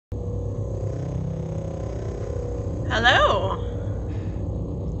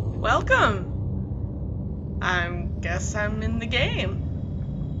Welcome! I guess I'm in the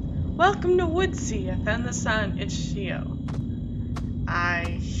game. Welcome to Woodsy. I found the sun. It's Shio.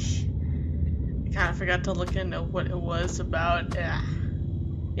 I kind of forgot to look into what it was about.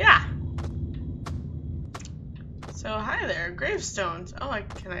 Yeah. So, hi there. Gravestones. Oh,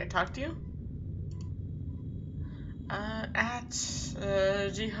 can I talk to you?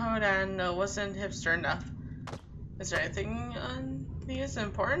 Jihodan wasn't hipster enough. Is there anything on these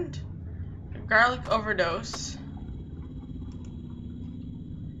important? Garlic overdose.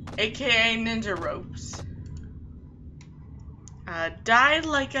 AKA ninja ropes. Died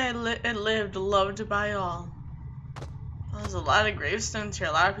like I lived, loved by all. Well, there's a lot of gravestones here.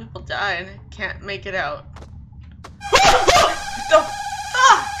 A lot of people died. Can't make it out. What the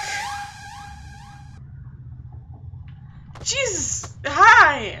fuck? Jesus!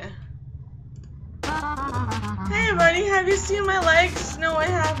 Hi! Hey buddy, have you seen my legs? No, I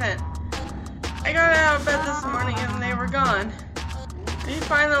haven't. I got out of bed this morning and they were gone. If you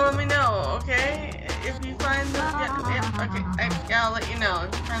find them, let me know, okay? If you find them, okay, I'll let you know.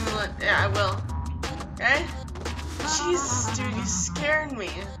 If you find them, yeah, I will. Okay? Jesus, dude, you scared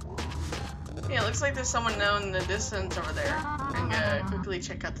me. Yeah, it looks like there's someone now in the distance over there. I'm gonna quickly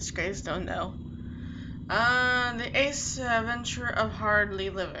check out this gravestone though. The Ace Adventure of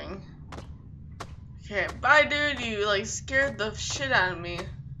Hardly Living. Okay, bye dude, you like scared the shit out of me.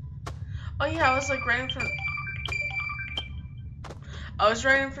 Oh yeah, I was like right in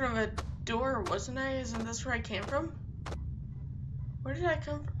front of a door, wasn't I? Isn't this where I came from? Where did I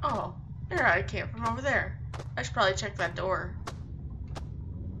come from? Oh, there I came from, over there. I should probably check that door.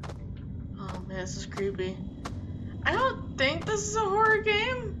 Oh man, this is creepy. I don't think this is a horror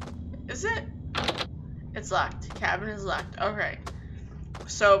game. Is it? It's locked. Cabin is locked. Okay.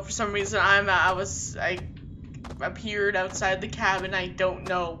 So for some reason I appeared outside the cabin. I don't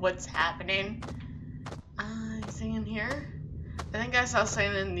know what's happening. Anything in here? I think I saw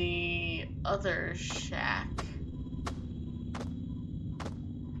something in the other shack.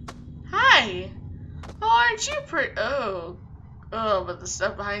 Hi! Oh, aren't you pretty? Oh, but the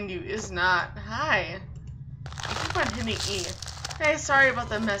stuff behind you is not. Hi. I keep on hitting E. Hey, sorry about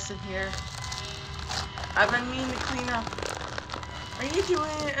the mess in here. I've been meaning to clean up. Are you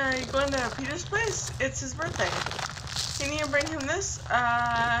going to Peter's place? It's his birthday. Can you bring him this?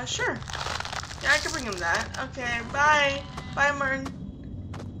 Sure. Yeah, I can bring him that. Okay, bye. Bye, Martin.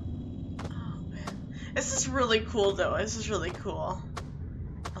 Oh, man. This is really cool, though. This is really cool.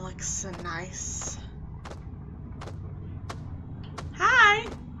 It looks so nice. Hi!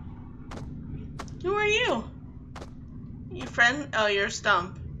 Who are you? You friend? Oh, you're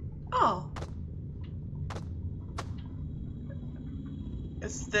Stump. Oh.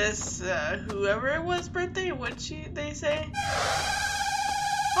 Is this, whoever it was birthday? What'd they say?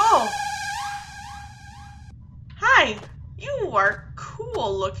 Oh! Hi! You are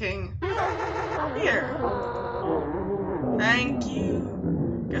cool looking. Here. Thank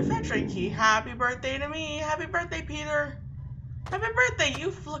you. Good factory key. Happy birthday to me. Happy birthday, Peter. Happy birthday.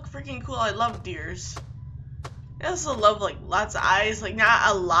 You look freaking cool. I love deers. I also love, like, lots of eyes. Like,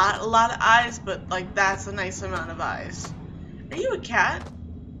 not a lot of eyes, but, like, that's a nice amount of eyes. Are you a cat?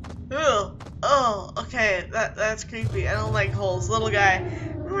 Ugh. Oh, okay. That's creepy. I don't like holes. Little guy.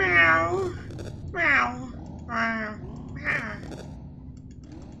 Meow. Meow. Meow.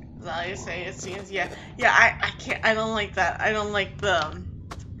 Is that how you say it? Seems, yeah. Yeah, I can't. I don't like that. I don't like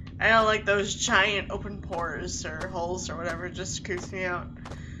those giant open pores or holes or whatever. It just creeps me out.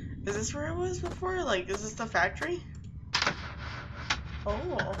 Is this where it was before? Like, is this the factory?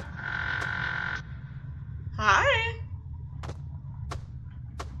 Oh. Hi.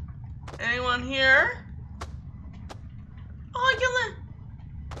 Anyone here? Oh,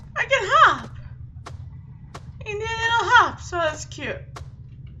 I can hop. You need a little hop, so that's cute.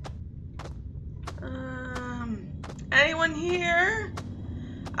 Anyone here?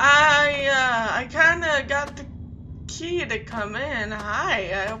 I kinda got the key to come in.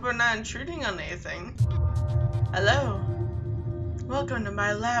 Hi, I hope I'm not intruding on anything. Hello. Welcome to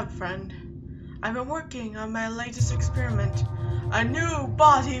my lab, friend. I've been working on my latest experiment. A new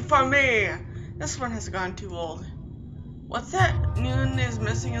body for me! This one has gone too old. What's that? Noon is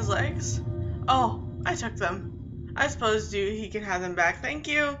missing his legs? Oh, I took them. I suppose he can have them back. Thank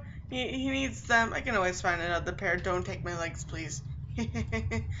you. He needs them. I can always find another pair. Don't take my legs, please.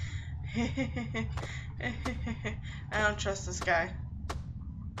 I don't trust this guy.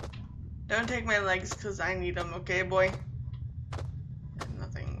 Don't take my legs because I need them, okay, boy? There's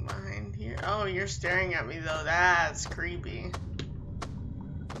nothing behind here. Oh, you're staring at me, though. That's creepy.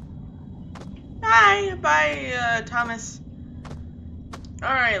 Hi! Bye, Thomas.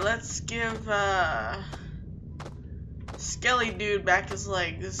 Alright, let's give Skelly Dude back his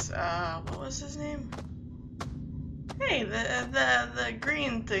legs. What was his name? Hey, the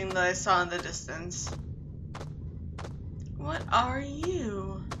green thing that I saw in the distance. What are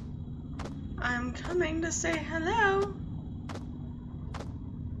you? I'm coming to say hello.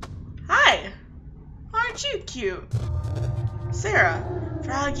 Hi! Aren't you cute? Sarah,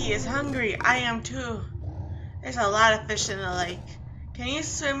 Froggy is hungry. I am too. There's a lot of fish in the lake. Can you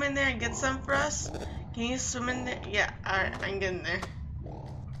swim in there and get some for us? Can you swim in there? Yeah, alright, I'm getting there.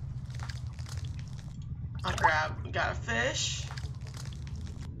 I'll grab, got a fish.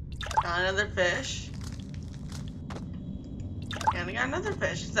 Got another fish. And I got another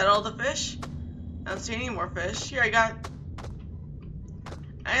fish. Is that all the fish? I don't see any more fish. Here, I got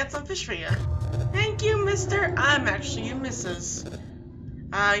some fish for you. Thank you, mister. I'm actually a missus.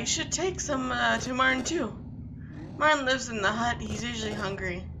 You should take some to Martin too. Martin lives in the hut. He's usually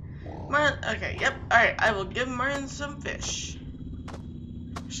hungry. Martin, okay, yep. Alright, I will give Martin some fish.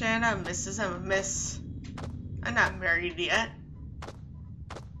 Shanna, missus, I'm a miss. I'm not married yet.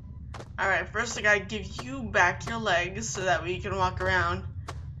 Alright, first I gotta give you back your legs so that way you can walk around.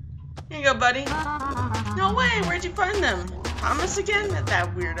 Here you go, buddy. No way, where'd you find them? Thomas again?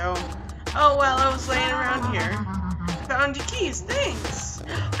 That weirdo. Oh, well, I was laying around here. Found your keys, thanks.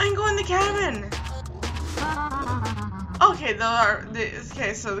 I can go in the cabin. Okay,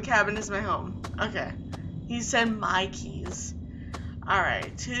 okay, so the cabin is my home. Okay. He said my keys.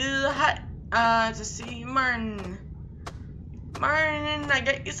 Alright, to the hut, to see Martin. Martin, I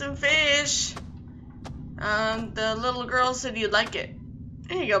got you some fish. The little girl said you'd like it.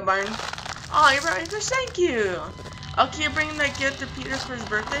 Here you go, Martin. Oh, you brought me fish, thank you. Oh, can you bring that gift to Peter for his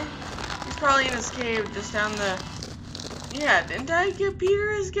birthday? He's probably in his cave just down the... Yeah, didn't I give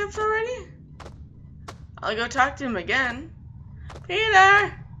Peter his gift already? I'll go talk to him again.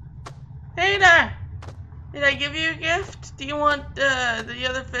 Peter! Peter! Did I give you a gift? Do you want the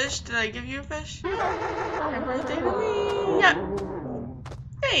other fish? Did I give you a fish? Happy birthday to me! Yeah.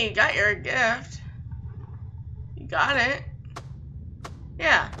 Hey, you got your gift. You got it.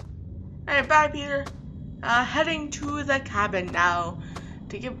 Yeah. Alright, bye, Peter. Heading to the cabin now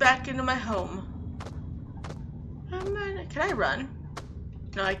to get back into my home. Can I run?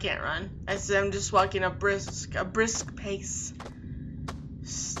 No, I can't run. I'm just walking a brisk pace.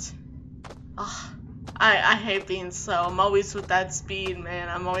 Oh, I hate being slow. I'm always with that speed, man.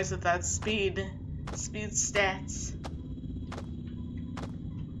 I'm always with that speed stats.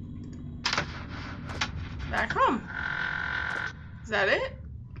 Back home. Is that it?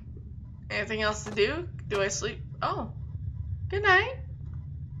 Anything else to do? Do I sleep? Oh. Good night.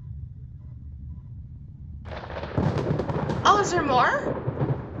 Oh, is there more?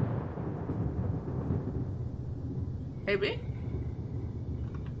 Maybe.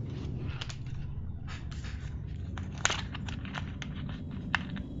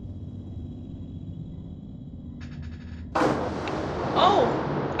 Oh,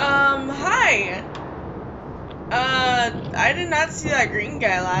 hi. I did not see that green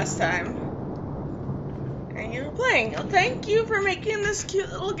guy last time. And you were playing. Oh, thank you for making this cute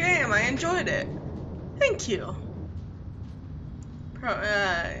little game. I enjoyed it. Thank you.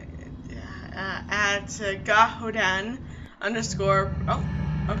 At Gahodan _ oh,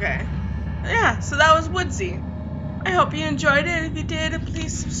 okay. Yeah, so that was Woodsy. I hope you enjoyed it. If you did,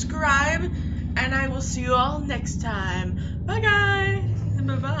 please subscribe. And I will see you all next time. Bye, guys.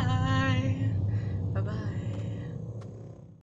 Bye-bye.